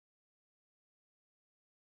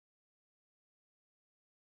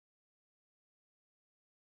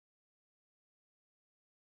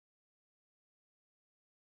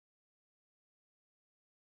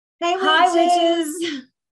Hey, Hi, witches!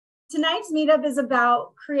 Tonight's meetup is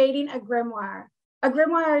about creating a grimoire. A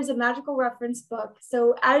grimoire is a magical reference book.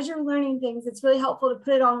 So as you're learning things, it's really helpful to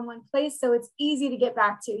put it all in one place so it's easy to get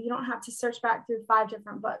back to. You don't have to search back through 5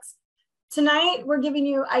 different books. Tonight, we're giving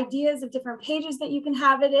you ideas of different pages that you can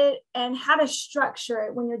have in it and how to structure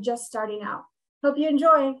it when you're just starting out. Hope you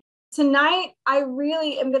enjoy. Tonight, I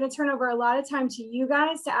really am going to turn over a lot of time to you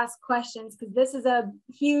guys to ask questions because this is a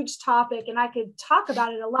huge topic and I could talk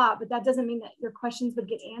about it a lot, but that doesn't mean that your questions would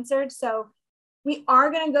get answered. So we are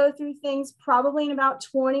going to go through things probably in about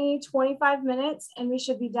 20-25 minutes and we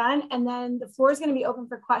should be done. And then the floor is going to be open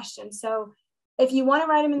for questions. So if you want to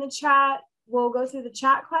write them in the chat, we'll go through the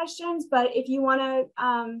chat questions. But if you want to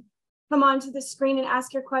come onto the screen and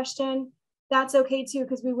ask your question, that's okay too,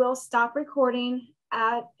 because we will stop recording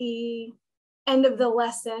at the end of the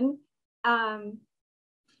lesson.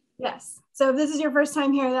 Yes. So if this is your first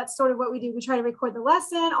time here, that's sort of what we do. We try to record the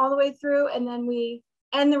lesson all the way through, and then we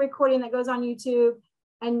end the recording that goes on YouTube,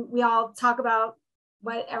 and we all talk about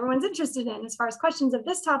what everyone's interested in as far as questions of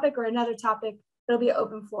this topic or another topic. It'll be an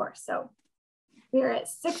open floor. So we're at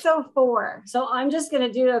 6:04. So I'm just going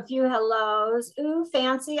to do a few hellos. Ooh,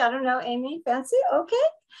 fancy. I don't know, Amy. Fancy? Okay.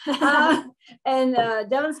 And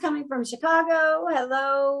Devin's coming from Chicago.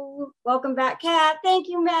 Hello. Welcome back, Kat. Thank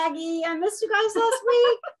you, Maggie. I missed you guys last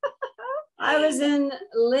week. I was in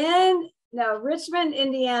Richmond,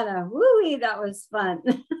 Indiana. Woo-wee, that was fun.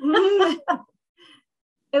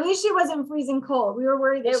 At least she wasn't freezing cold. We were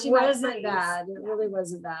worried that she wasn't bad. It really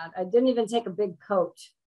wasn't bad. I didn't even take a big coat.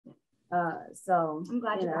 So I'm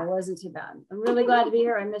glad it wasn't too bad. I'm really glad to be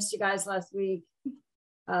here. I missed you guys last week.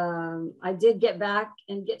 I did get back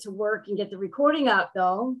and get to work and get the recording up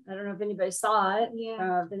though. I don't know if anybody saw it.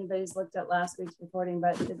 Yeah. If anybody's looked at last week's recording,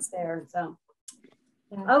 but it's there. So,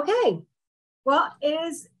 yeah. Okay. Well, it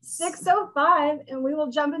is 6:05 and we will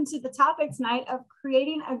jump into the topic tonight of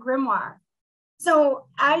creating a grimoire. So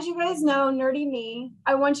as you guys know, nerdy me,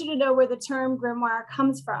 I want you to know where the term grimoire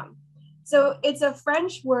comes from. So it's a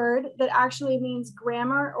French word that actually means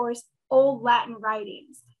grammar or old Latin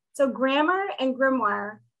writings. So grammar and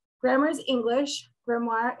grimoire, grammar is English,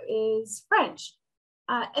 grimoire is French.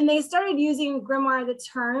 And they started using grimoire, the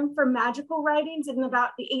term, for magical writings in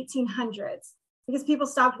about the 1800s because people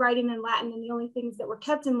stopped writing in Latin and the only things that were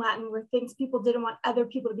kept in Latin were things people didn't want other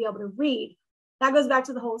people to be able to read. That goes back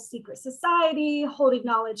to the whole secret society, holding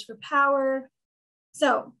knowledge for power.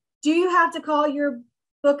 So do you have to call your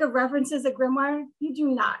book of references a grimoire? You do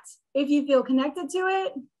not. If you feel connected to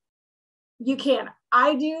it, you can.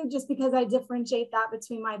 I do, just because I differentiate that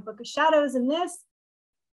between my book of shadows and this.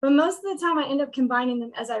 But most of the time I end up combining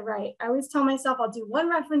them as I write. I always tell myself I'll do one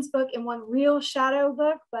reference book and one real shadow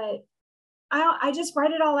book, but I just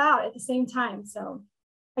write it all out at the same time. So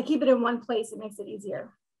I keep it in one place. It makes it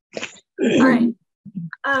easier. All right.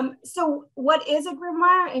 So what is a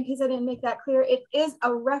grimoire? In case I didn't make that clear, it is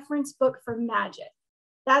a reference book for magic.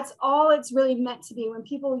 That's all it's really meant to be. When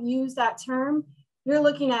people use that term, you're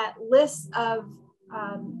looking at lists of,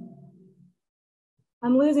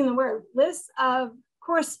 I'm losing the word, lists of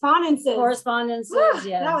correspondences. Correspondences,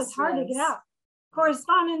 yes. That was hard to get out.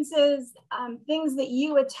 Correspondences, things that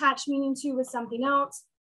you attach meaning to with something else.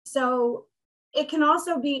 So it can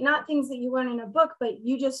also be not things that you learn in a book, but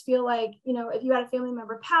you just feel like, you know, if you had a family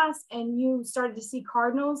member pass and you started to see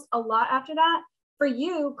cardinals a lot after that, for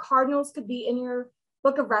you, cardinals could be in your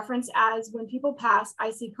book of reference as when people pass,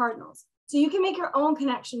 I see cardinals. So you can make your own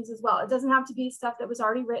connections as well. It doesn't have to be stuff that was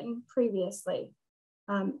already written previously.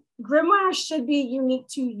 Grimoire should be unique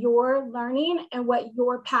to your learning and what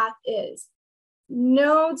your path is.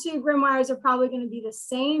 No two grimoires are probably going to be the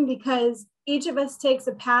same because each of us takes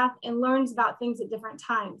a path and learns about things at different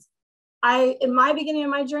times. In my beginning of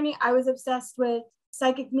my journey, I was obsessed with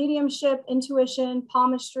psychic mediumship, intuition,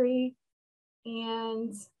 palmistry,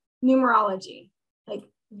 and numerology. Like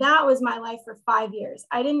that was my life for 5 years.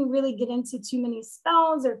 I didn't really get into too many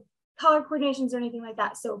spells or color coordinations or anything like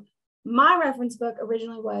that. So my reference book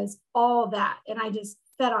originally was all that, and I just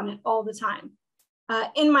fed on it all the time.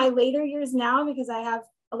 In my later years now, because I have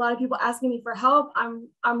a lot of people asking me for help, I'm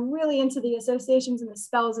really into the associations and the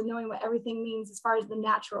spells and knowing what everything means as far as the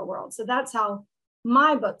natural world. So that's how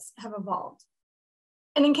my books have evolved.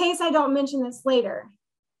 And in case I don't mention this later,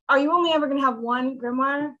 are you only ever going to have one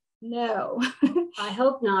grimoire? No. I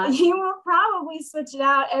hope not. You will probably switch it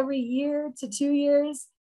out every year to 2 years.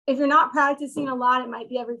 If you're not practicing a lot, it might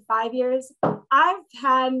be every 5 years. I've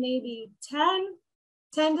had maybe 10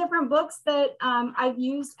 different books that I've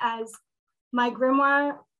used as my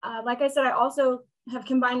grimoire. Like I said, I also have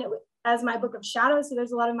combined it as my book of shadows. So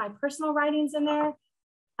there's a lot of my personal writings in there.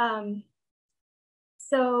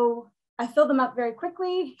 So I fill them up very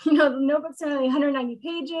quickly. You know, the notebooks are only 190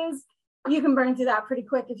 pages. You can burn through that pretty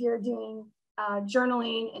quick if you're doing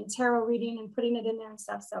journaling and tarot reading and putting it in there and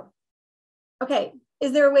stuff. So, okay,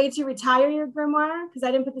 is there a way to retire your grimoire? Because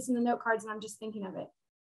I didn't put this in the note cards and I'm just thinking of it.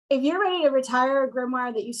 If you're ready to retire a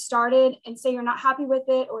grimoire that you started and say you're not happy with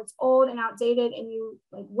it, or it's old and outdated and you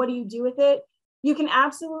like, what do you do with it? You can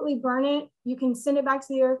absolutely burn it. You can send it back to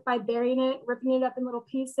the earth by burying it, ripping it up in little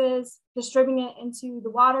pieces, distributing it into the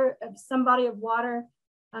water of some body of water.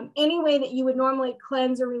 Any way that you would normally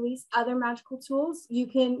cleanse or release other magical tools, you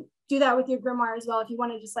can do that with your grimoire as well if you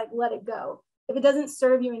want to just like let it go. If it doesn't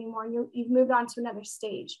serve you anymore and you've moved on to another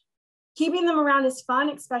stage. Keeping them around is fun,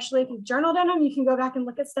 especially if you've journaled in them. You can go back and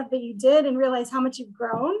look at stuff that you did and realize how much you've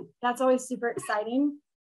grown. That's always super exciting.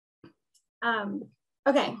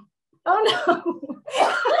 Okay. Oh no.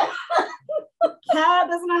 Kat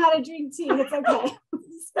doesn't know how to drink tea. It's okay.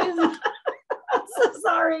 I'm so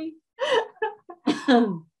sorry.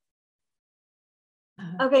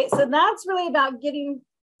 Okay, so that's really about getting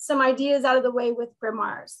some ideas out of the way with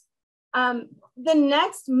grimoires. The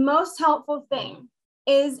next most helpful thing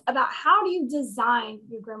is about how do you design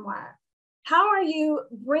your grimoire? How are you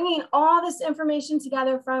bringing all this information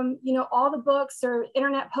together from, you know, all the books or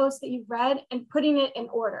internet posts that you've read and putting it in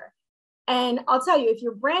order? And I'll tell you, if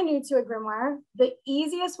you're brand new to a grimoire, the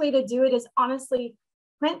easiest way to do it is honestly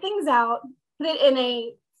print things out, put it in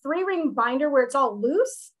a 3-ring binder where it's all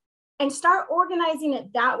loose, and start organizing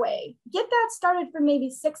it that way. Get that started for maybe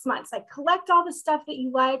 6 months. Like collect all the stuff that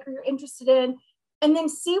you like or you're interested in, and then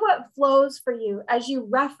see what flows for you as you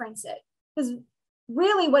reference it. Because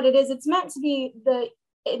really what it is, it's meant to be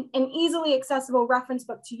an easily accessible reference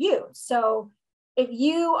book to you. So if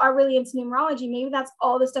you are really into numerology, maybe that's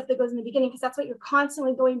all the stuff that goes in the beginning, because that's what you're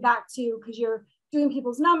constantly going back to because you're doing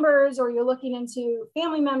people's numbers or you're looking into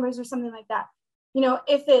family members or something like that. You know,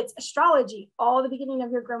 if it's astrology, all the beginning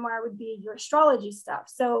of your grimoire would be your astrology stuff.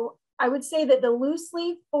 So I would say that the loose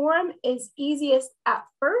leaf form is easiest at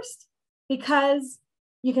first because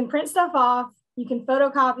you can print stuff off, you can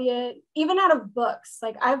photocopy it, even out of books.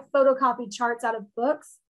 Like I've photocopied charts out of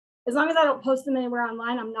books. As long as I don't post them anywhere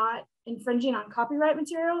online, I'm not infringing on copyright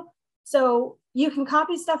material. So you can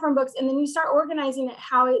copy stuff from books and then you start organizing it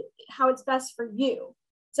how it's best for you.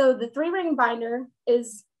 So the 3-ring binder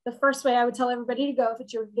is the first way I would tell everybody to go if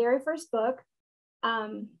it's your very first book.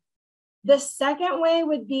 The second way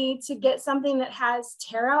would be to get something that has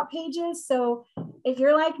tear out pages. So if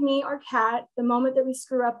you're like me or Kat, the moment that we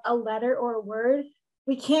screw up a letter or a word,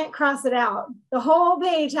 we can't cross it out. The whole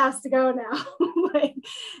page has to go now. Like,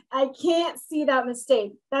 I can't see that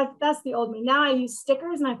mistake. That's the old me. Now I use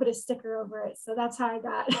stickers and I put a sticker over it. So that's how I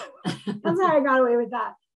got away with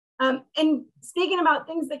that. And speaking about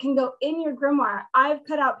things that can go in your grimoire, I've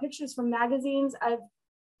cut out pictures from magazines. I've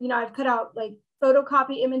cut out like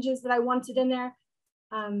photocopy images that I wanted in there.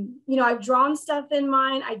 I've drawn stuff in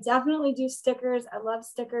mine. I definitely do stickers. I love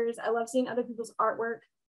stickers. I love seeing other people's artwork.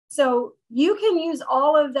 So you can use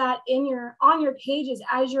all of that on your pages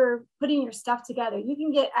as you're putting your stuff together. You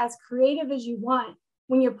can get as creative as you want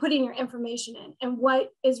when you're putting your information in and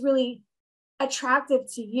what is really attractive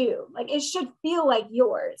to you. Like it should feel like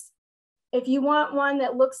yours. If you want one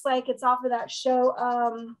that looks like it's off of that show,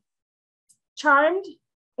 Charmed,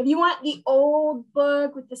 if you want the old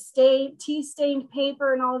book with the tea-stained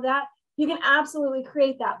paper and all of that, you can absolutely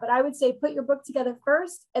create that. But I would say put your book together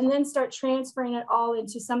first and then start transferring it all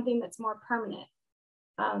into something that's more permanent.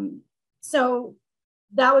 So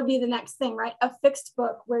that would be the next thing, right? A fixed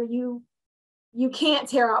book where you can't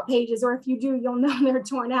tear out pages, or if you do, you'll know they're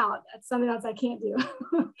torn out. That's something else I can't do.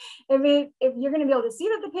 If you're going to be able to see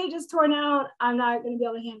that the page is torn out, I'm not going to be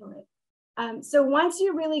able to handle it. So once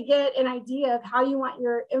you really get an idea of how you want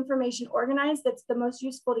your information organized, that's the most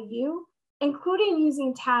useful to you, including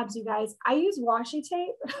using tabs, you guys. I use washi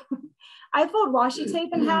tape. I fold washi tape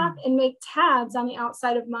in half and make tabs on the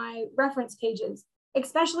outside of my reference pages,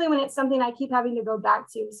 especially when it's something I keep having to go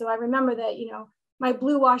back to. So I remember that, my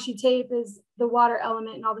blue washi tape is the water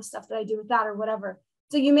element and all the stuff that I do with that or whatever.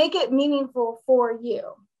 So you make it meaningful for you.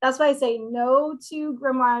 That's why I say no 2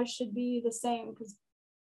 grimoires should be the same, because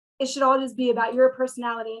it should all just be about your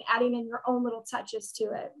personality and adding in your own little touches to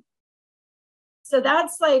it. So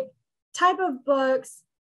that's like type of books,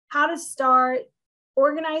 how to start,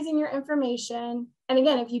 organizing your information. And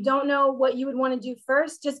again, if you don't know what you would want to do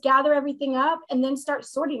first, just gather everything up and then start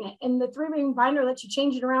sorting it. And the 3-ring binder lets you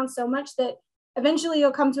change it around so much that eventually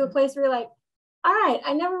you'll come to a place where you're like, all right,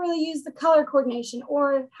 I never really used the color coordination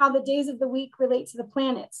or how the days of the week relate to the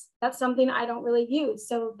planets. That's something I don't really use.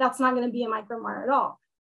 So that's not going to be in my grimoire at all.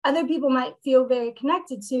 Other people might feel very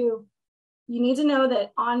connected to, you need to know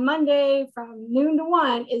that on Monday from noon to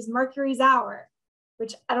 1 is Mercury's hour,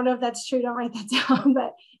 which I don't know if that's true. Don't write that down.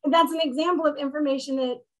 But that's an example of information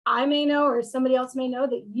that I may know or somebody else may know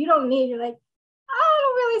that you don't need. You're like, I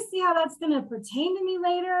don't really see how that's going to pertain to me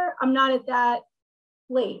later. I'm not at that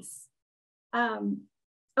place.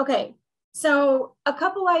 Okay, so a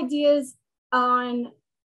couple ideas on,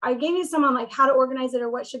 I gave you some on like how to organize it or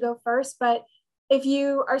what should go first, but if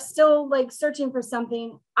you are still like searching for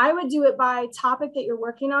something, I would do it by topic that you're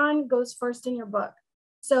working on goes first in your book.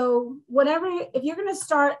 So whatever, if you're going to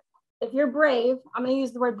start, if you're brave, I'm going to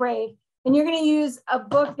use the word brave, and you're going to use a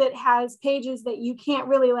book that has pages that you can't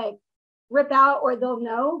really like rip out or they'll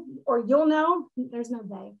know, or you'll know, there's no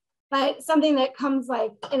they, but something that comes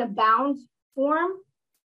like in a bound form,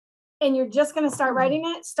 and you're just going to start writing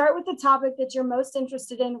it, start with the topic that you're most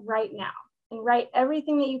interested in right now and write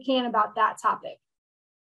everything that you can about that topic.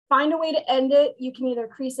 Find a way to end it. You can either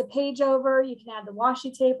crease a page over, you can add the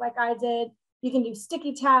washi tape like I did, you can do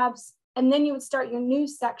sticky tabs, and then you would start your new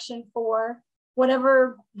section for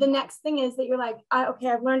whatever the next thing is that you're like, okay,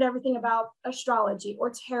 I've learned everything about astrology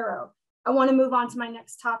or tarot. I want to move on to my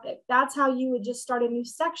next topic. That's how you would just start a new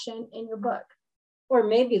section in your book. Or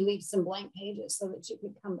maybe leave some blank pages so that you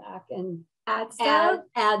could come back and add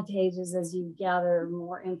pages as you gather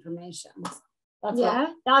more information.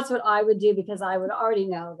 That's what I would do, because I would already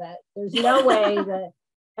know that there's no way that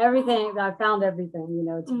everything that I found everything, you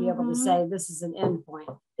know, to be able to say this is an end point.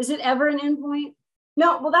 Is it ever an end point?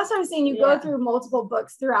 No, well, that's what I'm saying. You go through multiple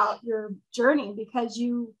books throughout your journey because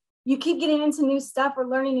you keep getting into new stuff or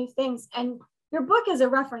learning new things. And your book is a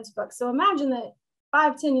reference book. So imagine that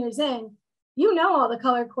 5-10 years in, you know all the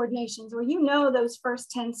color coordinations, or you know those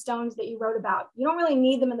first 10 stones that you wrote about. You don't really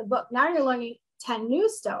need them in the book. Now you're learning 10 new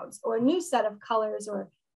stones or a new set of colors, or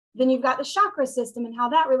then you've got the chakra system and how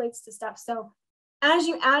that relates to stuff. So as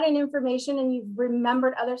you add in information and you've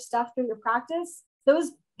remembered other stuff through your practice,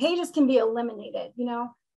 those pages can be eliminated. You know,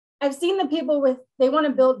 I've seen the people they want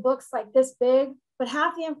to build books like this big, but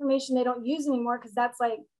half the information they don't use anymore because that's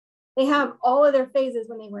like, they have all of their phases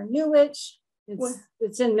when they were new witch.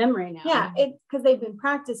 It's in memory now. Yeah, because they've been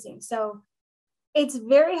practicing. So it's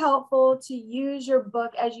very helpful to use your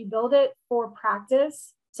book as you build it for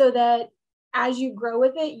practice, so that as you grow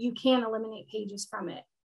with it, you can eliminate pages from it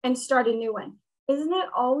and start a new one. Isn't it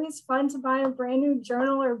always fun to buy a brand new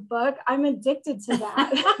journal or book? I'm addicted to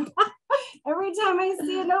that. Every time I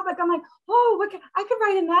see a notebook, I'm like, oh, I could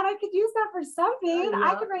write in that. I could use that for something.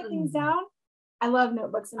 I could write things down. I love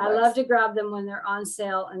notebooks and books. I love to grab them when they're on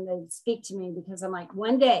sale and they speak to me, because I'm like,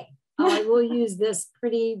 one day I will use this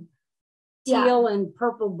pretty teal and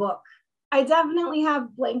purple book. I definitely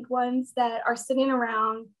have blank ones that are sitting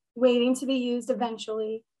around waiting to be used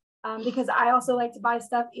eventually, because I also like to buy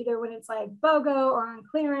stuff either when it's like BOGO or on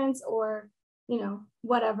clearance or, you know,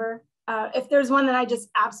 whatever. If there's one that I just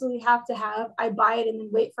absolutely have to have, I buy it and then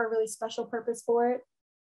wait for a really special purpose for it.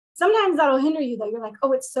 Sometimes that'll hinder you though. You're like,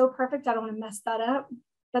 oh, it's so perfect, I don't want to mess that up.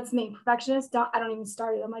 That's me, perfectionist. I don't even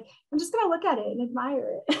start it. I'm like, I'm just gonna look at it and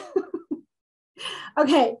admire it.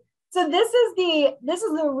 Okay, so this is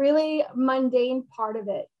the really mundane part of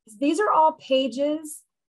it. These are all pages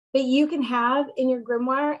that you can have in your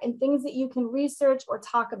grimoire and things that you can research or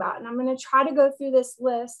talk about. And I'm going to try to go through this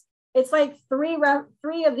list. It's like three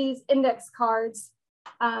of these index cards,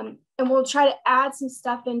 and we'll try to add some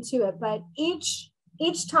stuff into it. But each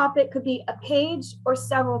topic could be a page or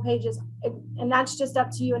several pages, and that's just up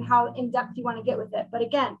to you and how in-depth you want to get with it. But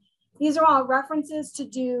again, these are all references to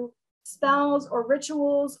do spells or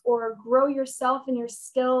rituals or grow yourself in your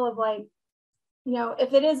skill of, like, you know,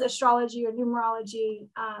 if it is astrology or numerology,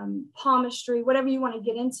 palmistry, whatever you want to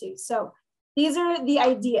get into. So these are the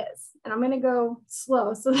ideas, and I'm going to go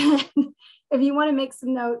slow so that if you want to make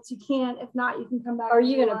some notes, you can. If not, you can come back. Are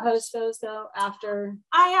you going to post those though after?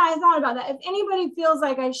 I thought about that. If anybody feels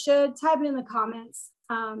like I should, type it in the comments.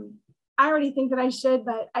 I already think that I should,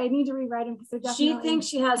 but I need to rewrite them because they're definitely. She thinks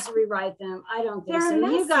she has to rewrite them. I don't think so.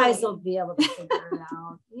 Messy. You guys will be able to figure it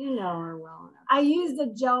out. You know her well enough. I used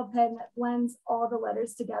a gel pen that blends all the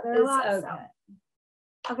letters together a lot. Okay.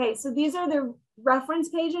 Okay, so these are the reference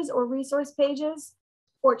pages or resource pages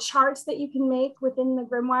or charts that you can make within the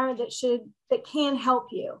grimoire that can help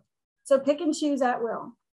you. So pick and choose at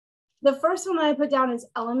will. The first one that I put down is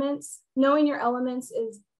elements. Knowing your elements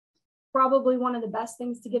is probably one of the best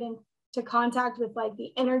things to get into contact with, like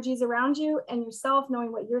the energies around you and yourself,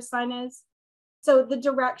 knowing what your sign is. So the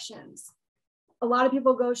directions. A lot of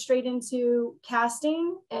people go straight into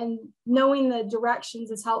casting, and knowing the directions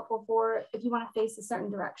is helpful for if you want to face a certain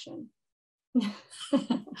direction.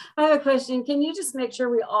 I have a question. Can you just make sure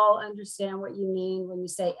we all understand what you mean when you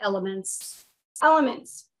say elements?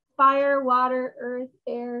 Elements, fire, water, earth,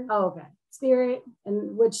 air. Oh, okay. Spirit.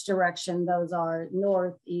 And which direction those are,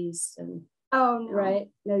 north, east, and oh no. Right?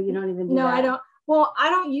 No, you don't even do no, that. I don't. Well, I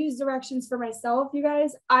don't use directions for myself, you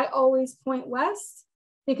guys. I always point west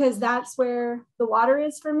because that's where the water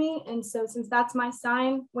is for me. And so since that's my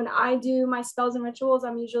sign, when I do my spells and rituals,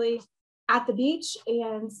 I'm usually at the beach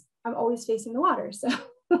and I'm always facing the water. So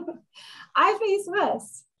I face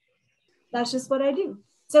west. That's just what I do.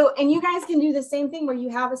 So, and you guys can do the same thing where you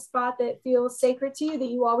have a spot that feels sacred to you that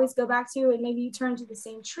you always go back to, and maybe you turn to the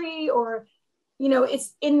same tree, or, you know,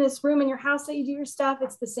 it's in this room in your house that you do your stuff.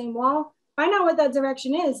 It's the same wall. Find out what that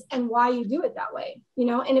direction is and why you do it that way, you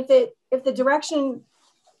know, and if the direction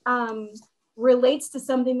relates to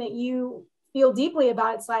something that you feel deeply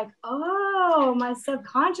about, it's like, oh, my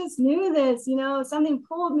subconscious knew this, you know, something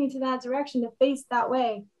pulled me to that direction to face that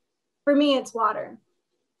way. For me, it's water.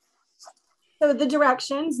 So the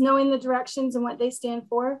directions, knowing the directions and what they stand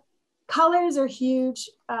for. Colors are huge.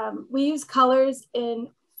 We use colors in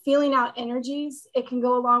feeling out energies. It can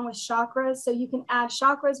go along with chakras. So you can add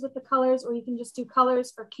chakras with the colors, or you can just do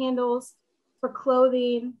colors for candles, for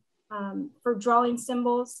clothing, for drawing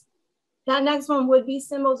symbols. That next one would be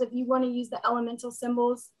symbols. If you want to use the elemental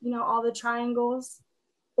symbols, you know, all the triangles,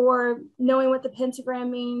 or knowing what the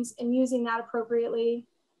pentagram means and using that appropriately.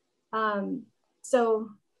 So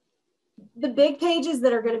the big pages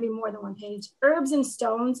that are going to be more than one page, herbs and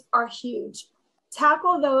stones are huge.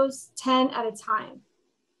 Tackle those 10 at a time,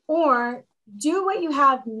 or do what you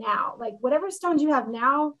have now. Like whatever stones you have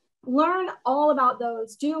now, learn all about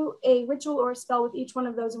those. Do a ritual or a spell with each one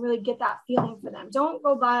of those and really get that feeling for them. Don't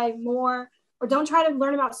go buy more, or don't try to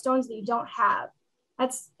learn about stones that you don't have.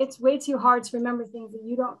 It's way too hard to remember things that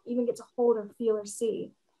you don't even get to hold or feel or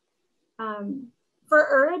see. For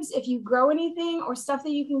herbs, if you grow anything or stuff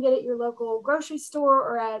that you can get at your local grocery store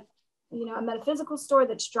or at, you know, a metaphysical store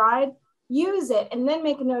that's dried, use it and then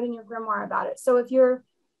make a note in your grimoire about it. So if you're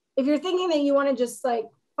thinking that you want to just like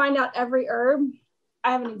find out every herb,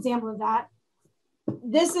 I have an example of that.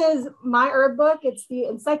 This is my herb book. It's the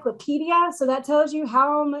encyclopedia. So that tells you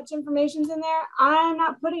how much information's in there. I'm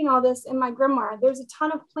not putting all this in my grimoire. There's a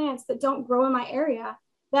ton of plants that don't grow in my area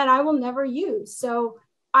that I will never use. So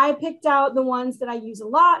I picked out the ones that I use a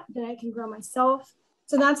lot, that I can grow myself.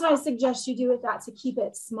 So that's what I suggest you do with that, to keep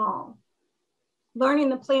it small. Learning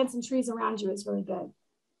the plants and trees around you is really good.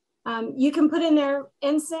 You can put in there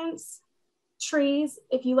incense, trees.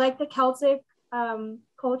 If you like the Celtic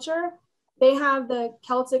culture, they have the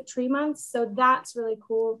Celtic tree months. So that's really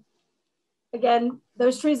cool. Again,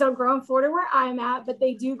 those trees don't grow in Florida where I'm at, but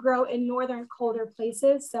they do grow in northern colder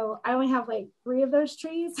places. So I only have like 3 of those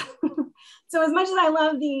trees. So as much as I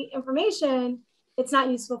love the information, it's not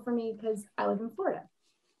useful for me because I live in Florida.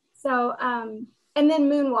 So, and then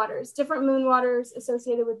moon waters, different moon waters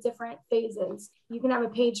associated with different phases. You can have a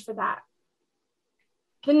page for that.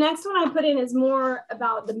 The next one I put in is more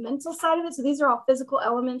about the mental side of it. So these are all physical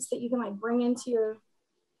elements that you can like bring into your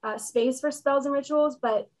space for spells and rituals.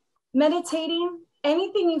 But meditating,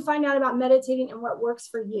 anything you find out about meditating and what works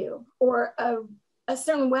for you, or a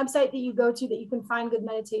certain website that you go to that you can find good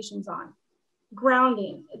meditations on.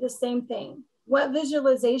 Grounding, the same thing. What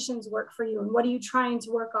visualizations work for you, and what are you trying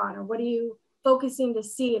to work on, or what are you focusing to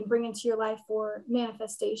see and bring into your life for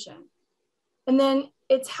manifestation? And then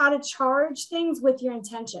it's how to charge things with your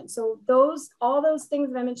intention. So all those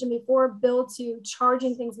things that I mentioned before build to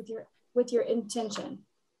charging things with your intention.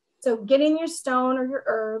 So getting your stone or your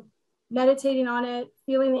herb, meditating on it,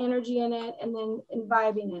 feeling the energy in it, and then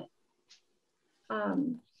imbibing it.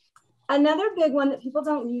 Another big one that people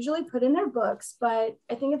don't usually put in their books, but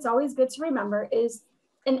I think it's always good to remember, is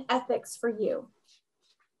an ethics for you.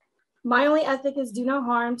 My only ethic is do no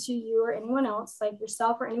harm to you or anyone else, like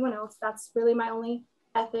yourself or anyone else. That's really my only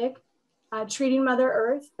ethic. Treating Mother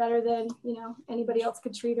Earth better than, you know, anybody else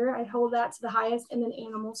could treat her. I hold that to the highest, and then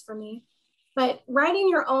animals for me. But writing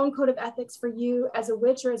your own code of ethics for you as a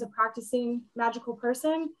witch or as a practicing magical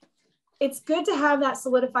person, it's good to have that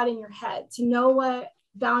solidified in your head, to know what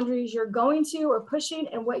boundaries you're going to or pushing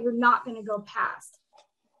and what you're not going to go past.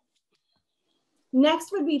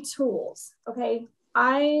 Next would be tools. Okay.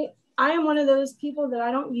 I am one of those people that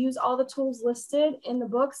I don't use all the tools listed in the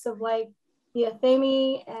books of like the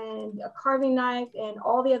athame and a carving knife and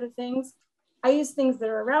all the other things. I use things that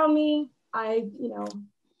are around me. I've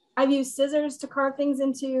used scissors to carve things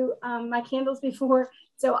into my candles before.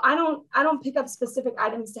 So I don't pick up specific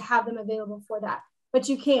items to have them available for that, but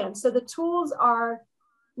you can. So the tools are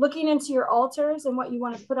looking into your altars and what you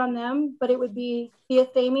want to put on them, but it would be the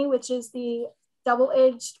athame, which is the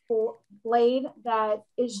double-edged blade that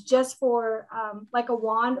is just for like a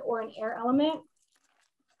wand or an air element.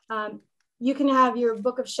 You can have your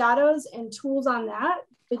book of shadows and tools on that.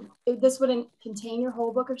 This wouldn't contain your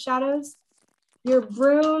whole book of shadows. Your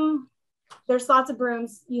broom, there's lots of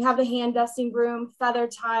brooms. You have the hand dusting broom, feather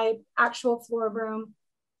type, actual floor broom,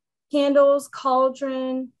 candles,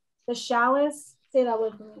 cauldron, the chalice. Say that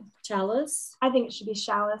word for me. Chalice. I think it should be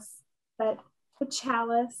chalice, but the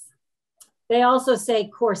chalice. They also say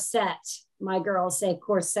corset. My girls say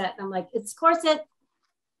corset. I'm like, it's corset.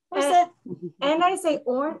 Corset. And I say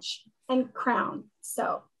orange and crown.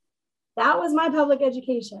 So that was my public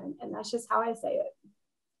education, and that's just how I say it.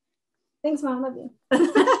 Thanks, Mom. Love you.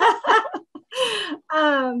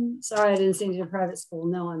 Sorry, I didn't send you to private school.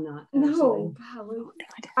 No, I'm not. Actually. No. Golly. All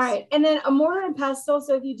right. And then a mortar and pestle.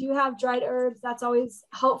 So if you do have dried herbs, that's always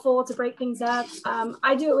helpful to break things up.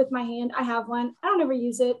 I do it with my hand. I have one. I don't ever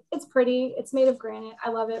use it. It's pretty. It's made of granite.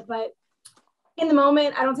 I love it. But in the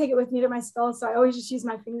moment, I don't take it with me to my spells. So I always just use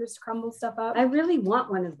my fingers to crumble stuff up. I really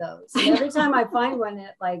want one of those. And every time I find one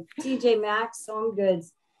at like TJ Maxx, Home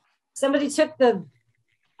Goods, somebody took the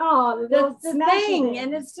thing,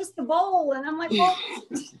 and it's just the bowl, and I'm like, well,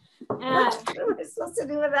 what am I supposed to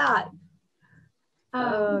do with that?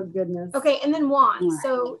 Oh goodness. Okay, and then wands.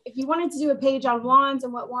 So if you wanted to do a page on wands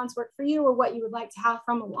and what wands work for you, or what you would like to have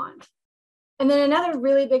from a wand. And then another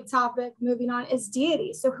really big topic, moving on, is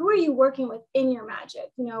deity. So who are you working with in your magic?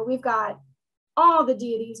 You know, we've got all the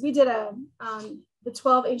deities. We did the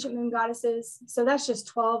 12 ancient moon goddesses. So that's just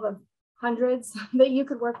 12 of hundreds that you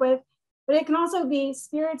could work with. But it can also be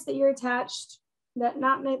spirits that you're attached,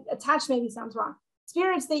 attached maybe sounds wrong.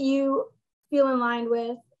 Spirits that you feel in line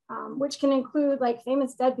with, which can include like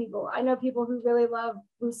famous dead people. I know people who really love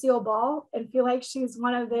Lucille Ball and feel like she's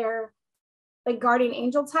one of their like guardian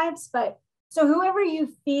angel types. But so whoever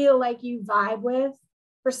you feel like you vibe with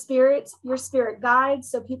for spirits, your spirit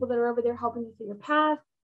guides, so people that are over there helping you through your path,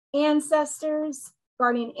 ancestors,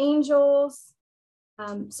 guardian angels.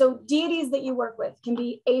 So deities that you work with can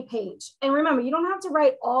be a page. And remember, you don't have to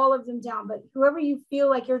write all of them down, but whoever you feel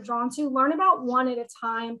like you're drawn to, learn about one at a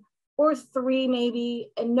time or three maybe,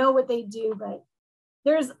 and know what they do, but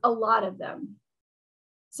there's a lot of them.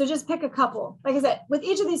 So just pick a couple. Like I said, with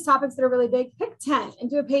each of these topics that are really big, pick 10 and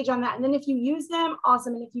do a page on that. And then if you use them,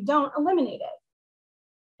 awesome. And if you don't, eliminate it.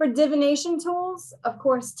 For divination tools, of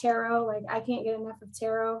course, tarot, like I can't get enough of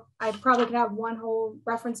tarot. I probably could have one whole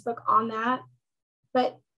reference book on that.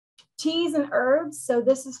 But teas and herbs, so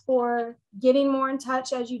this is for getting more in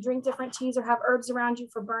touch as you drink different teas or have herbs around you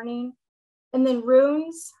for burning. And then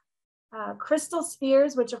runes, crystal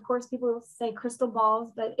spheres, which of course people will say crystal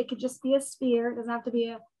balls, but it could just be a sphere. It doesn't have to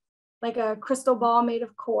be like a crystal ball made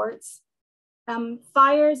of quartz.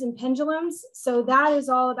 Fires and pendulums, so that is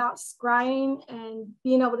all about scrying and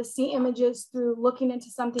being able to see images through looking into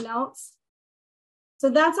something else. So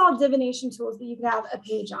that's all divination tools that you can have a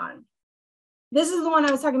page on. This is the one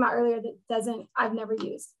I was talking about earlier that I've never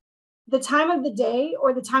used. The time of the day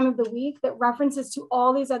or the time of the week that references to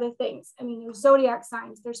all these other things. I mean, there's zodiac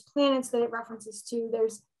signs, there's planets that it references to,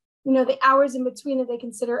 there's, you know, the hours in between that they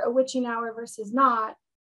consider a witching hour versus not.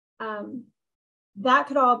 That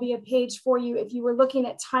could all be a page for you if you were looking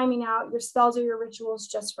at timing out your spells or your rituals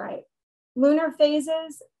just right. Lunar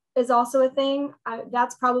phases is also a thing.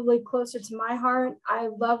 That's probably closer to my heart. I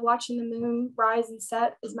love watching the moon rise and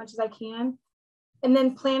set as much as I can. And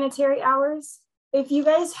then planetary hours. If you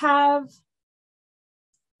guys have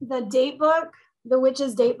the date book, the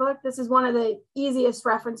Witches date book, this is one of the easiest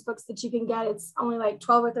reference books that you can get. It's only like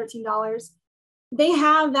 $12 or $13. They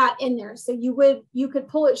have that in there. So you could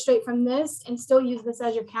pull it straight from this and still use this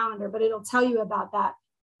as your calendar, but it'll tell you about that,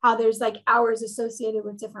 how there's like hours associated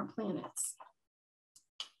with different planets.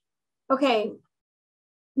 Okay,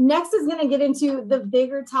 next is going to get into the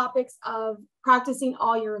bigger topics of practicing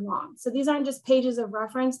all year long. So these aren't just pages of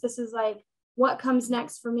reference. This is like what comes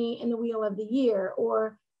next for me in the wheel of the year,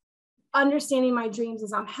 or understanding my dreams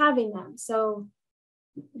as I'm having them. So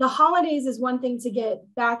the holidays is one thing to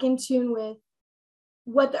get back in tune with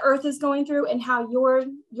what the earth is going through and how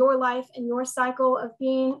your life and your cycle of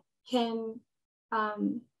being can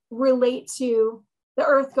relate to the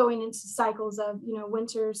earth going into cycles of, you know,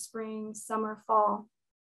 winter, spring, summer, fall.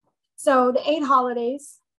 So the 8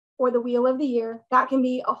 holidays or the wheel of the year, that can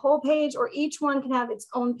be a whole page, or each one can have its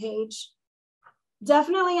own page.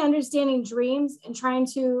 Definitely understanding dreams and trying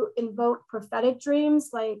to invoke prophetic dreams,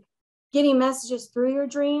 like getting messages through your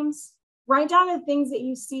dreams. Write down the things that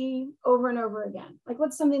you see over and over again. Like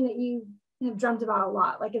what's something that you have dreamt about a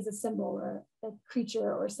lot, like as a symbol or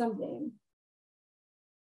creature or something.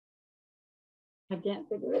 I can't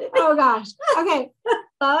think of it. Oh gosh. Okay.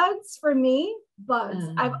 Bugs for me, bugs.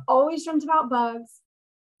 I've always dreamt about bugs,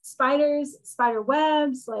 spiders, spider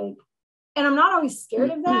webs, like, and I'm not always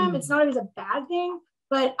scared of them. It's not always a bad thing,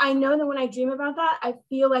 but I know that when I dream about that, I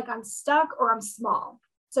feel like I'm stuck or I'm small.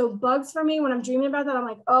 So bugs for me, when I'm dreaming about that, I'm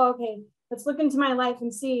like, oh, okay, let's look into my life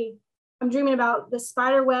and see. I'm dreaming about the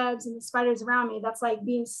spider webs and the spiders around me. That's like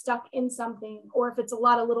being stuck in something. Or if it's a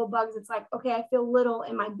lot of little bugs, it's like, okay, I feel little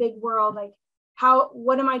in my big world. Like,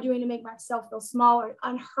 what am I doing to make myself feel small or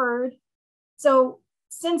unheard? So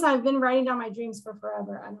since I've been writing down my dreams for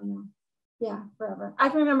forever, I don't know. Yeah, forever. I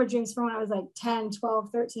can remember dreams from when I was like 10,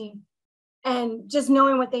 12, 13. And just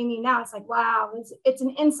knowing what they mean now, it's like, wow, it's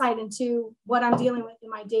an insight into what I'm dealing with in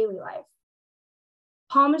my daily life.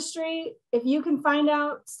 Palmistry, if you can find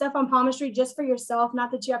out stuff on palmistry just for yourself, not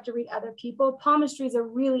that you have to read other people, palmistry is a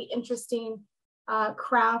really interesting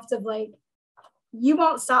craft of like, you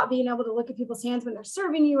won't stop being able to look at people's hands when they're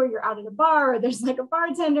serving you, or you're out at a bar, or there's like a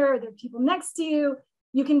bartender, or there are people next to you.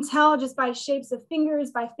 You can tell just by shapes of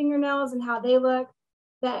fingers, by fingernails and how they look,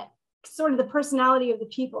 that sort of the personality of the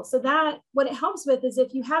people. So that what it helps with is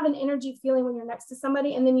if you have an energy feeling when you're next to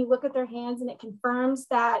somebody and then you look at their hands and it confirms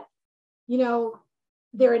that, you know,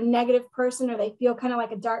 they're a negative person or they feel kind of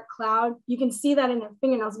like a dark cloud, you can see that in their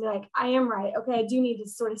fingernails and be like, I am right. Okay, I do need to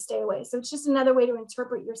sort of stay away. So it's just another way to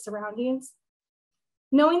interpret your surroundings.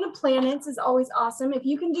 Knowing the planets is always awesome. If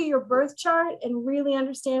you can do your birth chart and really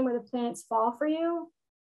understand where the planets fall for you,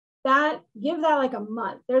 give that like a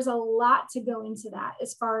month. There's a lot to go into that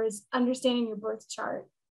as far as understanding your birth chart,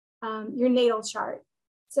 your natal chart.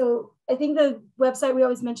 So I think the website we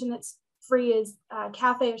always mention that's free is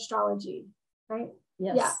Cafe Astrology, right?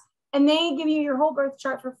 Yes. Yeah. And they give you your whole birth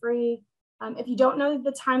chart for free. If you don't know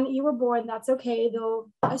the time that you were born, that's okay.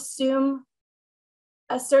 They'll assume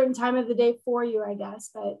a certain time of the day for you, I guess.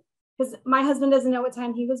 But because my husband doesn't know what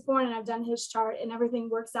time he was born, and I've done his chart and everything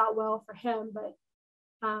works out well for him. But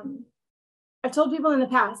I've told people in the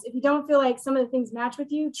past, if you don't feel like some of the things match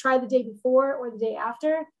with you, try the day before or the day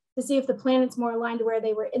after to see if the planet's more aligned to where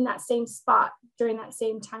they were in that same spot during that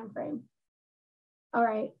same time frame. All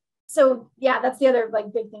right. So yeah, that's the other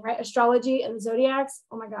like big thing, right? Astrology and the zodiacs.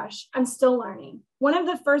 Oh my gosh, I'm still learning. One of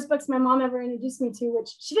the first books my mom ever introduced me to,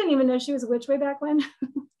 which she didn't even know she was a witch way back when,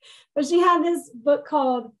 but she had this book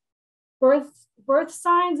called Birth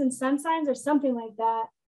Signs and Sun Signs or something like that.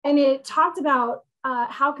 And it talked about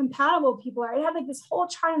how compatible people are. It had like this whole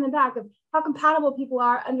chart in the back of how compatible people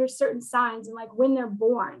are under certain signs and like when they're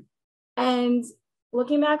born. And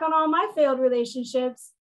looking back on all my failed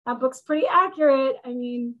relationships, that book's pretty accurate. I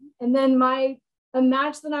mean, and then a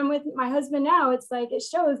match that I'm with my husband now, it's like, it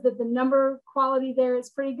shows that the number quality there is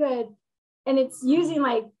pretty good. And it's using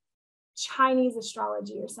like Chinese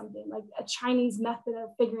astrology or something, like a Chinese method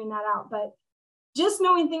of figuring that out. But just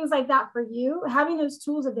knowing things like that for you, having those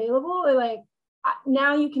tools available, are like,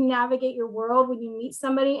 now you can navigate your world when you meet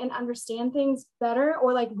somebody and understand things better,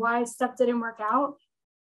 or like why stuff didn't work out.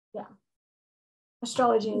 Yeah.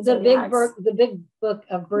 Astrology and the big book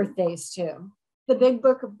of birthdays too. The big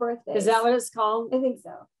book of birthdays. Is that what it's called? I think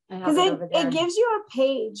so. Because it gives you a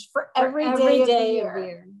page for every day of the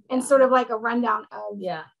year. And sort of like a rundown of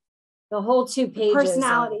the whole 2 pages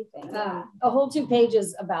personality thing. A whole 2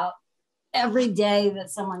 pages about every day that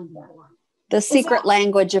someone's born. The secret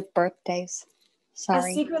language of birthdays.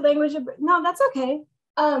 Sorry. A secret language of no, that's okay.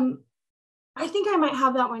 I think I might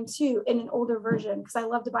have that one too in an older version because I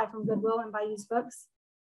love to buy from Goodwill and buy used books.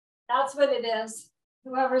 That's what it is.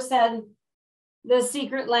 Whoever said the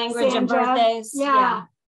secret language of birthdays. Yeah.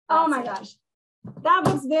 Oh my gosh. That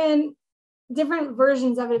book's been, different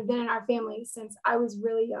versions of it have been in our family since I was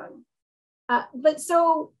really young. But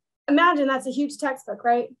so imagine that's a huge textbook,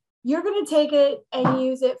 right? You're going to take it and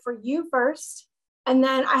use it for you first. And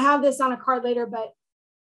then I have this on a card later, but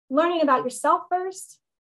learning about yourself first,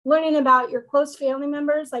 learning about your close family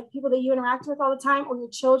members, like people that you interact with all the time, or your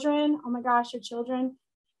children. Oh my gosh, your children.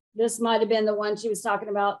 This might have been the one she was talking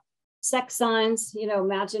about. Sex signs,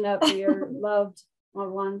 matching up to your loved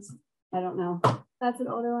ones. I don't know. That's an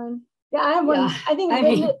older one. Yeah, I have one. Yeah. I think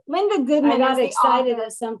Linda Goodman. I got excited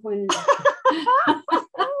at some point.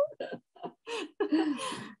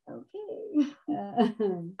 Okay.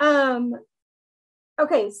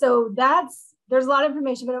 Okay, so there's a lot of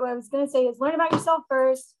information, but what I was going to say is learn about yourself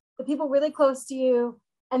first, the people really close to you,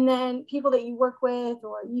 and then people that you work with,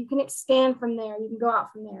 or you can expand from there. You can go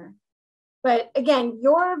out from there. But again,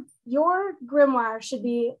 your grimoire should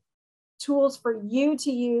be tools for you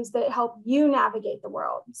to use that help you navigate the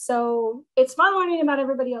world. So it's fun learning about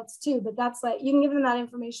everybody else too, but that's like, you can give them that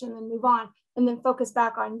information and then move on. and then focus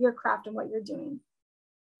back on your craft and what you're doing.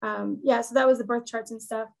 Yeah, so that was the birth charts and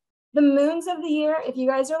stuff. The moons of the year, if you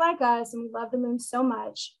guys are like us and we love the moon so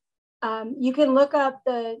much, you can look up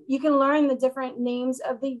you can learn the different names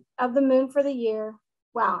of the moon for the year.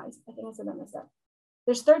 Wow, I think I said that messed up.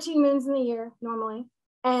 There's 13 moons in the year normally,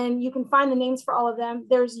 and you can find the names for all of them.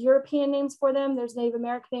 There's European names for them, there's Native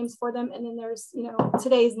American names for them, and then there's, you know,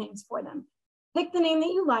 today's names for them. Pick the name that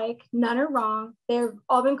you like, none are wrong. They've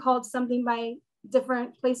all been called something by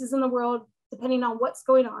different places in the world, depending on what's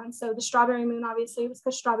going on. So the strawberry moon, obviously, was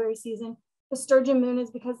because strawberry season. The sturgeon moon is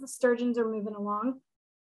because the sturgeons are moving along.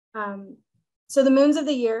 So the moons of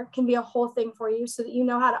the year can be a whole thing for you so that you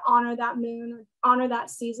know how to honor that moon or honor that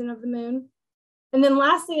season of the moon. And then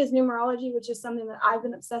lastly is numerology, which is something that I've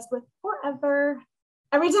been obsessed with forever.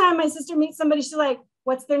 Every time my sister meets somebody, she's like,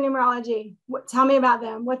 what's their numerology? Tell me about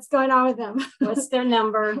them. What's going on with them? What's their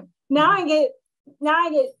number? Now I get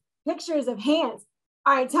pictures of hands.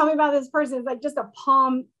 All right, tell me about this person. It's like just a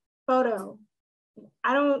palm photo.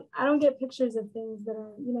 I don't get pictures of things that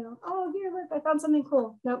are, you know, oh, here, look, I found something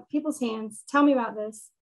cool. No, people's hands. Tell me about this.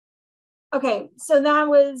 Okay, so that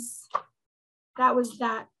was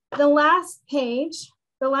that. The last page,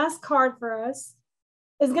 the last card for us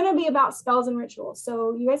is going to be about spells and rituals.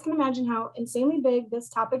 So you guys can imagine how insanely big this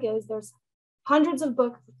topic is. There's hundreds of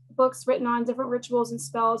books written on different rituals and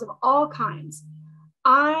spells of all kinds.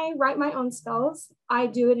 I write my own spells. I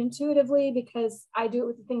do it intuitively because I do it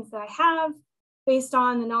with the things that I have based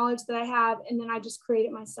on the knowledge that I have, and then I just create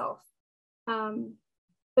it myself.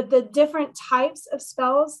 But the different types of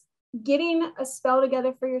spells, getting a spell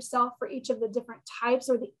together for yourself for each of the different types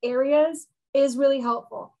or the areas is really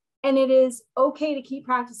helpful. And it is okay to keep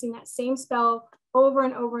practicing that same spell over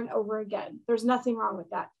and over and over again. There's nothing wrong with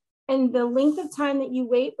that. And the length of time that you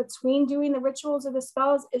wait between doing the rituals or the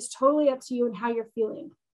spells is totally up to you and how you're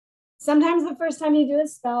feeling. Sometimes the first time you do a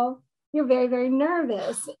spell, you're very, very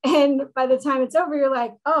nervous. And by the time it's over, you're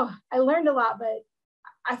like, oh, I learned a lot, but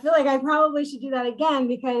I feel like I probably should do that again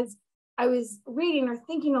because I was reading or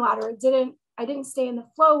thinking a lot, or I didn't stay in the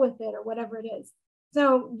flow with it or whatever it is.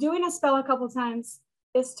 So doing a spell a couple times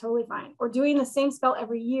is totally fine. Or doing the same spell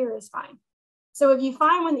every year is fine. So if you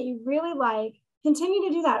find one that you really like, continue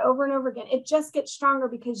to do that over and over again. It just gets stronger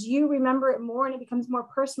because you remember it more and it becomes more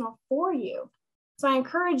personal for you. So I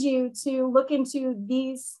encourage you to look into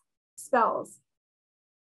these spells.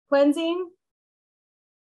 Cleansing,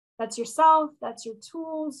 that's yourself, that's your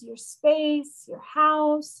tools, your space, your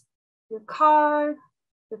house, your car,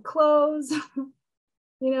 your clothes.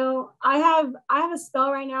 You know, I have a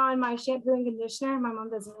spell right now on my shampoo and conditioner. My mom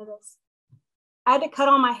doesn't know this. I had to cut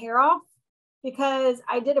all my hair off because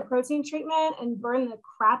I did a protein treatment and burned the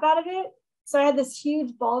crap out of it. So I had this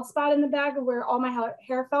huge bald spot in the back of where all my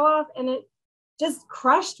hair fell off, and it just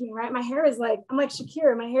crushed me, right? My hair is like, I'm like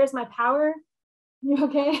Shakira, my hair is my power. You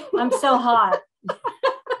okay? I'm so hot.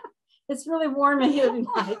 It's really warm in here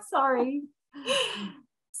tonight. Sorry.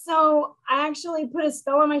 So I actually put a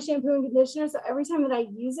spell on my shampoo and conditioner. So every time that I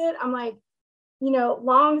use it, I'm like, you know,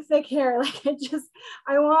 long, thick hair. Like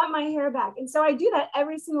I want my hair back. And so I do that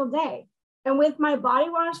every single day. And with my body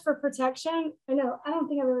wash for protection, I don't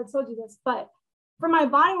think I've ever told you this, but for my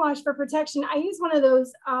body wash for protection, I use one of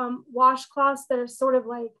those washcloths that are sort of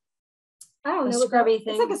like, I don't know. Scrubby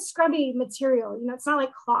thing. It's like a scrubby material. You know, it's not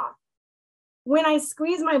like cloth. When I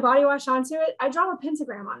squeeze my body wash onto it, I draw a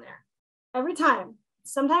pentagram on there every time.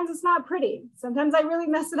 Sometimes it's not pretty. Sometimes I really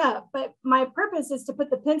mess it up. But my purpose is to put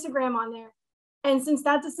the pentagram on there. And since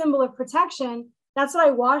that's a symbol of protection, that's what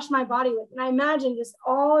I wash my body with. And I imagine just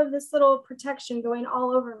all of this little protection going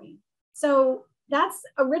all over me. So that's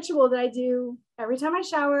a ritual that I do every time I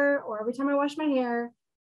shower or every time I wash my hair.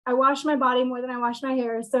 I wash my body more than I wash my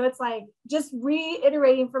hair. So it's like just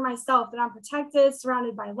reiterating for myself that I'm protected,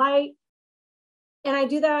 surrounded by light. And I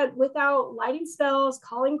do that without lighting spells,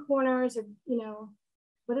 calling corners, or, you know,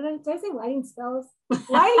 did I say lighting spells?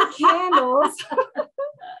 Lighting candles.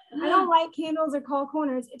 I don't light candles or call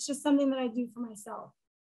corners. It's just something that I do for myself.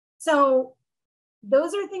 So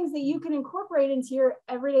those are things that you can incorporate into your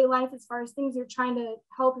everyday life as far as things you're trying to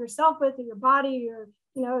help yourself with, or your body, or,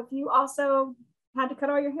 you know, if you also had to cut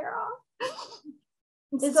all your hair off.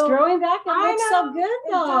 It's growing back. It looks so good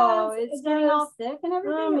though. It's getting all thick and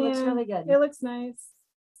everything. Oh, it looks really good. It looks nice.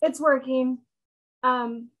 It's working.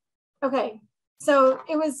 Okay. So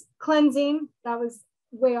it was cleansing. That was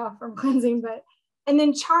way off from cleansing, and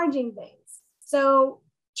then charging things. So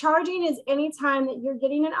charging is any time that you're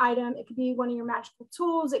getting an item. It could be one of your magical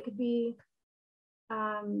tools. It could be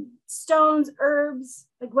stones, herbs,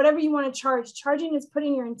 like whatever you want to charge. Charging is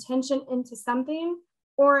putting your intention into something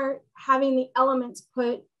or having the elements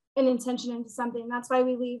put an intention into something. That's why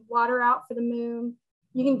we leave water out for the moon.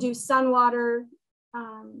 You can do sun water.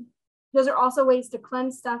 Those are also ways to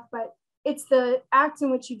cleanse stuff, but it's the act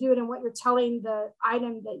in which you do it and what you're telling the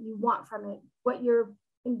item that you want from it, what you're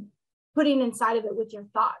putting inside of it with your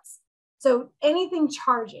thoughts. So anything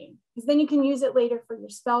charging, because then you can use it later for your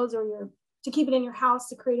spells or to keep it in your house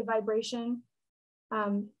to create a vibration.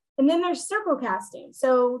 And then there's circle casting.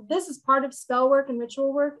 So this is part of spell work and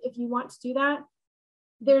ritual work. If you want to do that,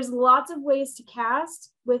 there's lots of ways to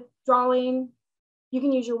cast with drawing. You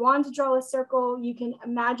can use your wand to draw a circle. You can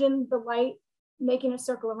imagine the light making a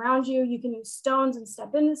circle around you. You can use stones and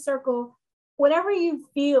step in the circle. Whatever you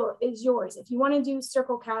feel is yours. If you want to do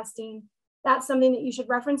circle casting, that's something that you should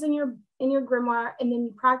reference in your grimoire, and then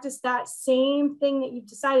you practice that same thing that you've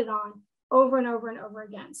decided on over and over and over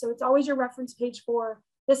again. So it's always your reference page for,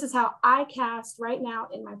 this is how I cast right now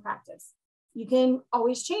in my practice. You can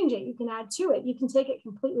always change it. You can add to it. You can take it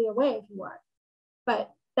completely away if you want,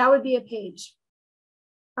 but that would be a page.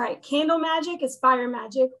 All right, candle magic is fire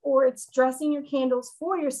magic, or it's dressing your candles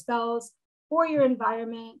for your spells, for your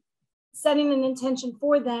environment, setting an intention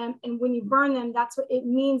for them. And when you burn them, that's what it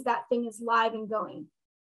means, that thing is live and going.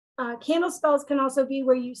 Candle spells can also be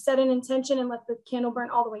where you set an intention and let the candle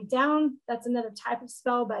burn all the way down. That's another type of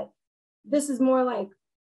spell, but this is more like,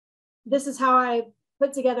 this is how I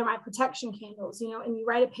put together my protection candles, and you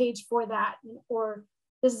write a page for that. Or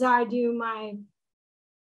this is how I do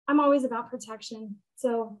I'm always about protection.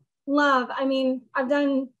 So love, I've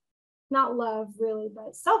done, not love really,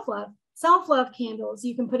 but self-love candles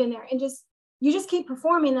you can put in there, and you just keep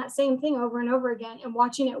performing that same thing over and over again and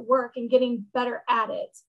watching it work and getting better at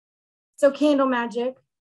it. So candle magic,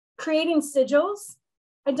 creating sigils.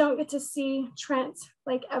 I don't get to see Trent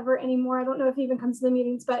like ever anymore. I don't know if he even comes to the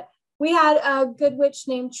meetings, but we had a good witch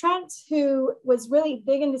named Trent who was really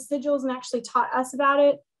big into sigils and actually taught us about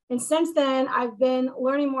it. And since then, I've been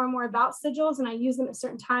learning more and more about sigils, and I use them at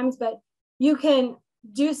certain times, but you can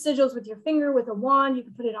do sigils with your finger, with a wand. You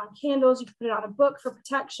can put it on candles. You can put it on a book for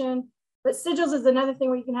protection. But sigils is another thing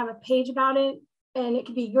where you can have a page about it, and it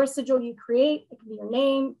could be your sigil you create. It could be your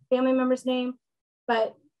name, family member's name,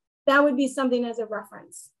 but that would be something as a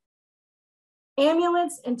reference.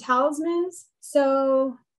 Amulets and talismans.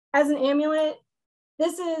 So as an amulet,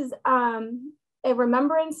 this is a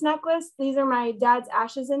remembrance necklace. These are my dad's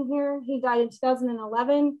ashes in here. He died in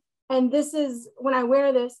 2011. And this is, when I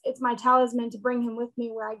wear this, it's my talisman to bring him with me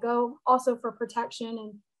where I go, also for protection.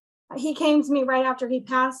 And he came to me right after he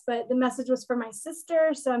passed, but the message was for my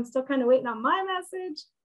sister. So I'm still kind of waiting on my message.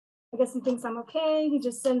 I guess he thinks I'm okay. He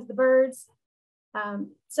just sends the birds.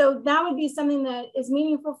 So that would be something that is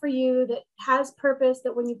meaningful for you, that has purpose,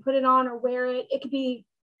 that when you put it on or wear it, it could be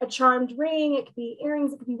a charmed ring, it could be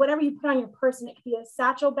earrings, it could be whatever you put on your person. It could be a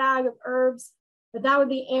satchel bag of herbs, but that would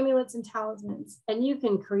be amulets and talismans. And you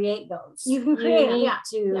can create those. You can create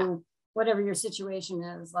them, whatever your situation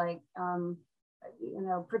is, like,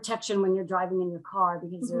 protection when you're driving in your car,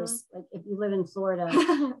 because there's, like, if you live in Florida,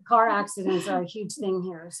 car accidents are a huge thing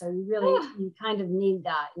here. So you really, you kind of need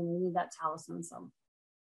that. You need that talisman. So,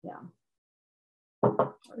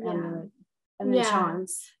 And then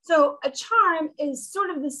charms. So a charm is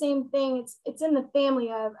sort of the same thing. It's in the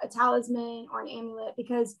family of a talisman or an amulet,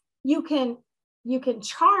 because you can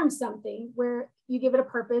charm something where you give it a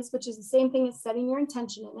purpose, which is the same thing as setting your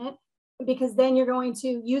intention in it, because then you're going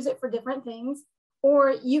to use it for different things.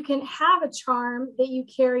 Or you can have a charm that you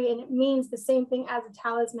carry and it means the same thing as a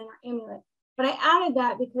talisman or amulet. But I added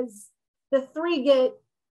that because the three get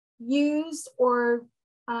used or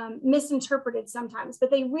misinterpreted sometimes,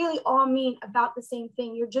 but they really all mean about the same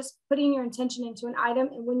thing. You're just putting your intention into an item,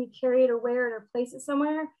 and when you carry it or wear it or place it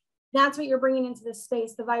somewhere, that's what you're bringing into the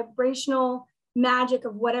space, the vibrational magic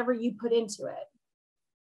of whatever you put into it.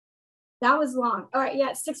 That was long. All right,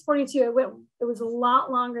 yeah, 6:42. It was a lot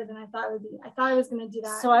longer than I thought it would be. I thought I was going to do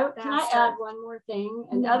that. So can I add one more thing?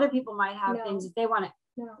 And other people might have things if they want to.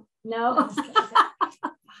 No.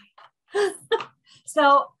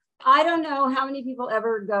 So I don't know how many people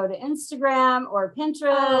ever go to Instagram or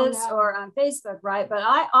Pinterest or on Facebook, right? But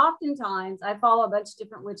I follow a bunch of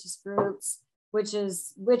different witches groups,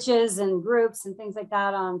 witches and groups and things like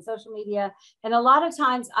that on social media. And a lot of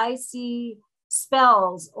times I see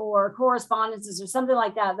spells or correspondences or something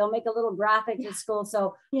like that. They'll make a little graphic at school.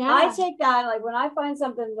 So I take that, like when I find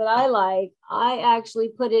something that I like, I actually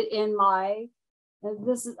put it in my,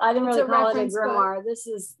 I didn't really call it a grimoire. This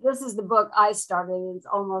is the book I started. It's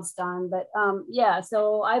almost done, but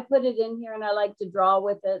so I put it in here and I like to draw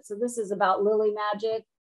with it. So this is about lily magic.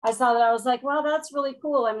 I saw that, I was like, wow, that's really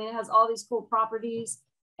cool. I mean, it has all these cool properties.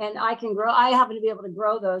 And I happen to be able to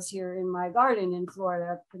grow those here in my garden in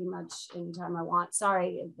Florida pretty much anytime I want.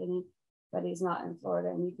 Sorry if anybody's not in Florida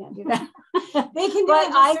and you can't do that. They can do But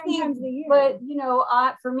it I certain times of the year. But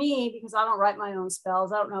for me, because I don't write my own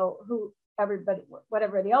spells, I don't know what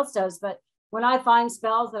everybody else does, but when I find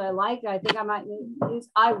spells that I like, I think I might use,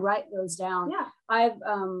 I write those down. Yeah. I've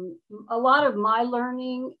a lot of my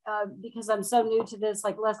learning, because I'm so new to this,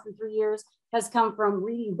 like less than 3 years, has come from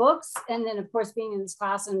reading books. And then of course, being in this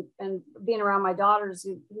class and being around my daughters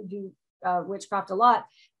who do witchcraft a lot.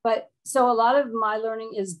 But so a lot of my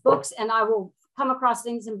learning is books, and I will come across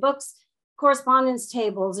things in books, correspondence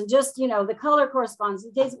tables, and just, the color correspondence,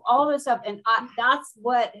 all this stuff. And that's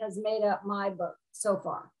what has made up my book so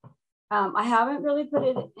far. I haven't really put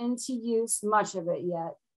it into use, much of it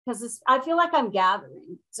yet, because I feel like I'm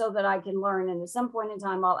gathering so that I can learn. And at some point in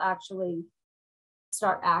time, I'll actually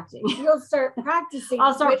start acting. You'll start practicing.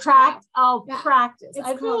 I'll practice.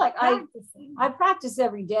 I feel like I practice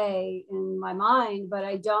every day in my mind, but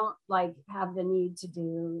I don't like have the need to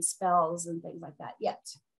do spells and things like that yet.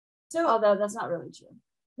 So, although that's not really true.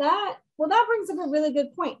 That brings up a really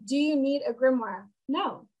good point. Do you need a grimoire?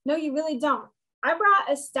 No, you really don't. I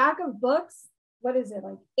brought a stack of books. What is it,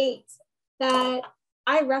 like 8, that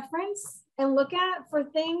I reference and look at for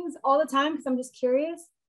things all the time because I'm just curious.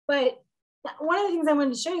 But one of the things I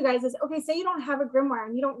wanted to show you guys is, okay, say you don't have a grimoire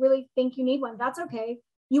and you don't really think you need one. That's okay.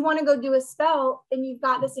 You want to go do a spell and you've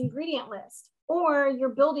got this ingredient list, or you're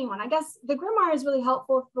building one. I guess the grimoire is really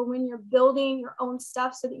helpful for when you're building your own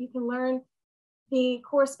stuff so that you can learn the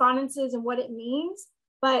correspondences and what it means.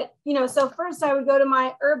 But, so first I would go to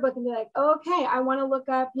my herb book and be like, okay, I want to look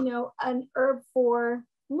up, an herb for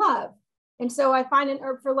love. And so I find an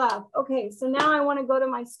herb for love. Okay, so now I want to go to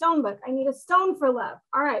my stone book. I need a stone for love.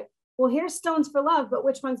 All right, well, here's stones for love, but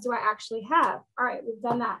which ones do I actually have? All right, we've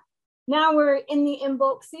done that. Now we're in the in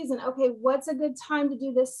bulk season. Okay, what's a good time to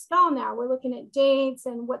do this spell now? We're looking at dates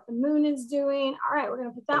and what the moon is doing. All right, we're going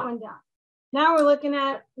to put that one down. Now we're looking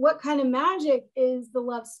at what kind of magic is the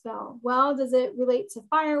love spell. Well, does it relate to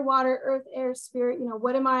fire, water, earth, air, spirit?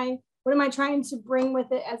 What am I trying to bring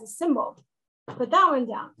with it as a symbol? Put that one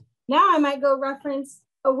down. Now I might go reference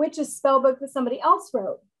a witch's spell book that somebody else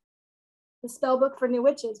wrote. The spell book for new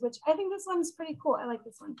witches, which I think this one's pretty cool. I like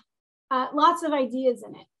this one. Lots of ideas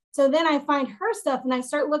in it. So then I find her stuff and I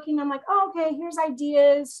start looking. I'm like, oh, okay, here's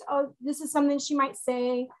ideas. Oh, this is something she might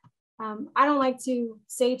say. I don't like to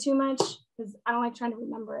say too much because I don't like trying to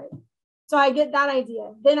remember it. So I get that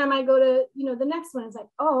idea. Then I might go to, the next one is like,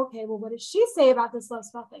 oh, okay, well, what does she say about this love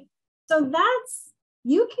spell thing? So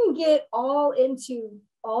you can get all into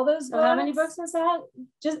all those books. So how many books was that?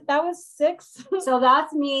 That was 6. So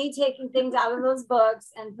that's me taking things out of those books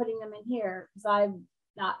and putting them in here, because I've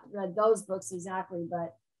not read those books exactly,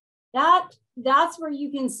 but that's where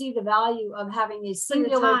you can see the value of having a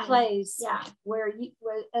singular place, where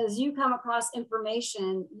as you come across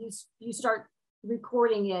information, you start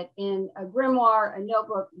recording it in a grimoire, a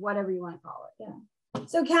notebook, whatever you want to call it. Yeah.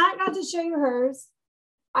 So Kat got to show you hers.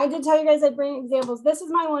 I did tell you guys I'd bring examples. This is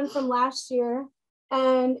my one from last year,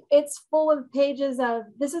 and it's full of pages of,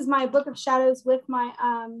 this is my book of shadows with my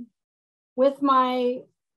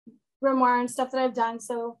grimoire and stuff that I've done.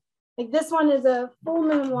 So like this one is a full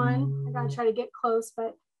moon one. I gotta try to get close,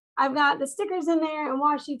 but I've got the stickers in there and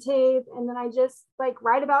washi tape, and then I just like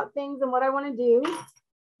write about things and what I want to do.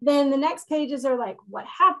 Then the next pages are like what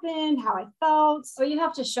happened, how I felt. Oh, you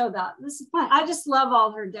have to show that. This is fun. I just love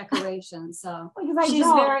all her decorations. So because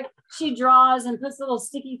she draws and puts little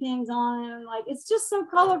sticky things on it. And like, it's just so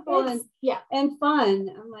colorful and fun.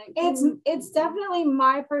 I'm like, it's definitely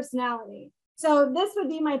my personality. So this would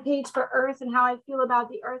be my page for Earth and how I feel about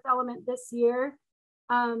the Earth element this year.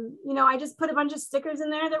 I just put a bunch of stickers in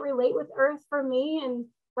there that relate with Earth for me and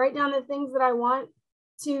write down the things that I want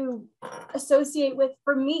to associate with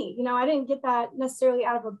for me. I didn't get that necessarily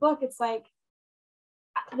out of a book. It's like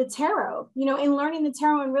the tarot, in learning the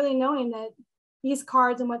tarot and really knowing that these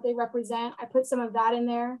cards and what they represent, I put some of that in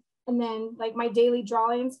there. And then like my daily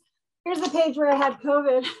drawings. Here's the page where I had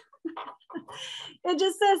COVID. It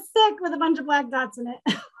just says sick with a bunch of black dots in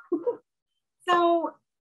it. So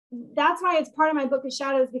that's why it's part of my book of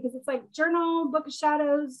shadows, because it's like journal, book of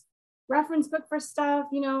shadows, reference book for stuff.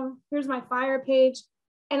 Here's my fire page.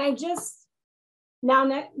 And I just, now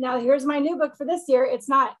here's my new book for this year. It's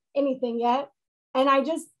not anything yet. And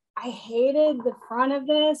I hated the front of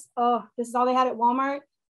this. Oh, this is all they had at Walmart.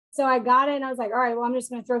 So I got it and I was like, all right, well, I'm just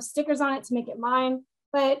going to throw stickers on it to make it mine.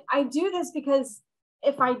 But I do this because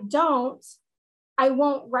if I don't, I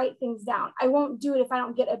won't write things down. I won't do it if I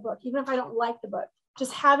don't get a book, even if I don't like the book.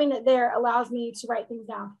 Just having it there allows me to write things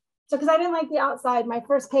down. So because I didn't like the outside, my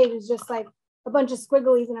first page is just like a bunch of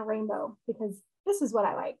squigglies and a rainbow, because this is what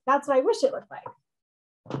I like. That's what I wish it looked like.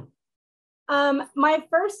 My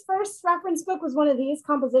first reference book was one of these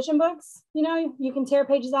composition books. You know, you can tear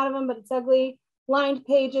pages out of them, but it's ugly. Lined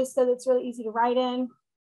pages, so it's really easy to write in.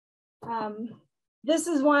 This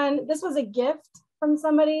was a gift from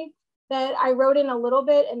somebody that I wrote in a little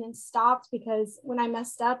bit and then stopped because when I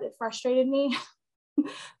messed up, it frustrated me.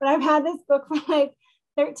 But I've had this book for like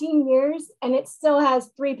 13 years and it still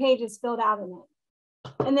has 3 pages filled out in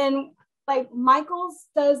it. And then like Michael's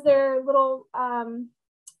does their little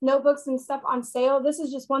notebooks and stuff on sale. This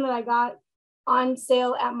is just one that I got on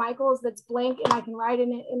sale at Michael's that's blank and I can write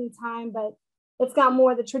in it anytime, but it's got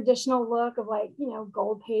more the traditional look of like, you know,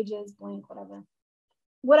 gold pages, blank, whatever.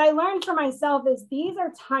 What I learned for myself is these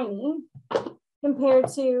are tiny compared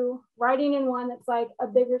to writing in one that's like a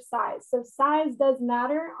bigger size. So size does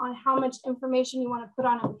matter on how much information you want to put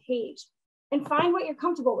on a page, and find what you're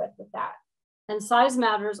comfortable with that. And size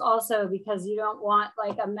matters also because you don't want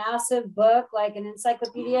like a massive book, like an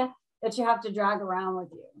encyclopedia that you have to drag around with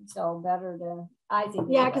you. So better to, I think.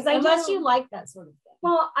 Yeah, because unless you like that sort of thing.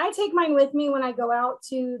 Well, I take mine with me when I go out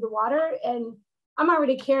to the water, and I'm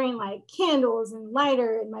already carrying like candles and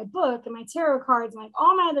lighter and my book and my tarot cards and like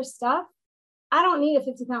all my other stuff. I don't need a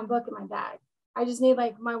 50-pound book in my bag. I just need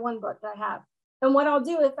like my one book that I have. And what I'll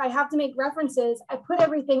do if I have to make references, I put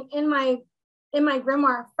everything in my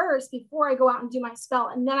grimoire first before I go out and do my spell.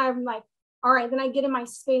 And then I'm like, all right, then I get in my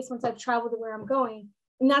space once I've traveled to where I'm going.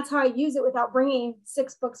 And that's how I use it without bringing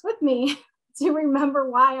 6 books with me to remember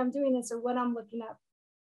why I'm doing this or what I'm looking up.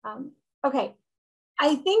 Okay,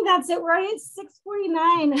 I think that's it. We're already at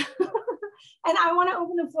 6:49. And I want to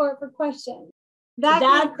open the floor for questions.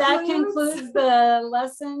 That concludes the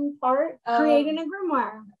lesson part of creating a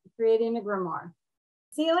grimoire. Creating a grimoire.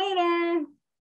 See you later.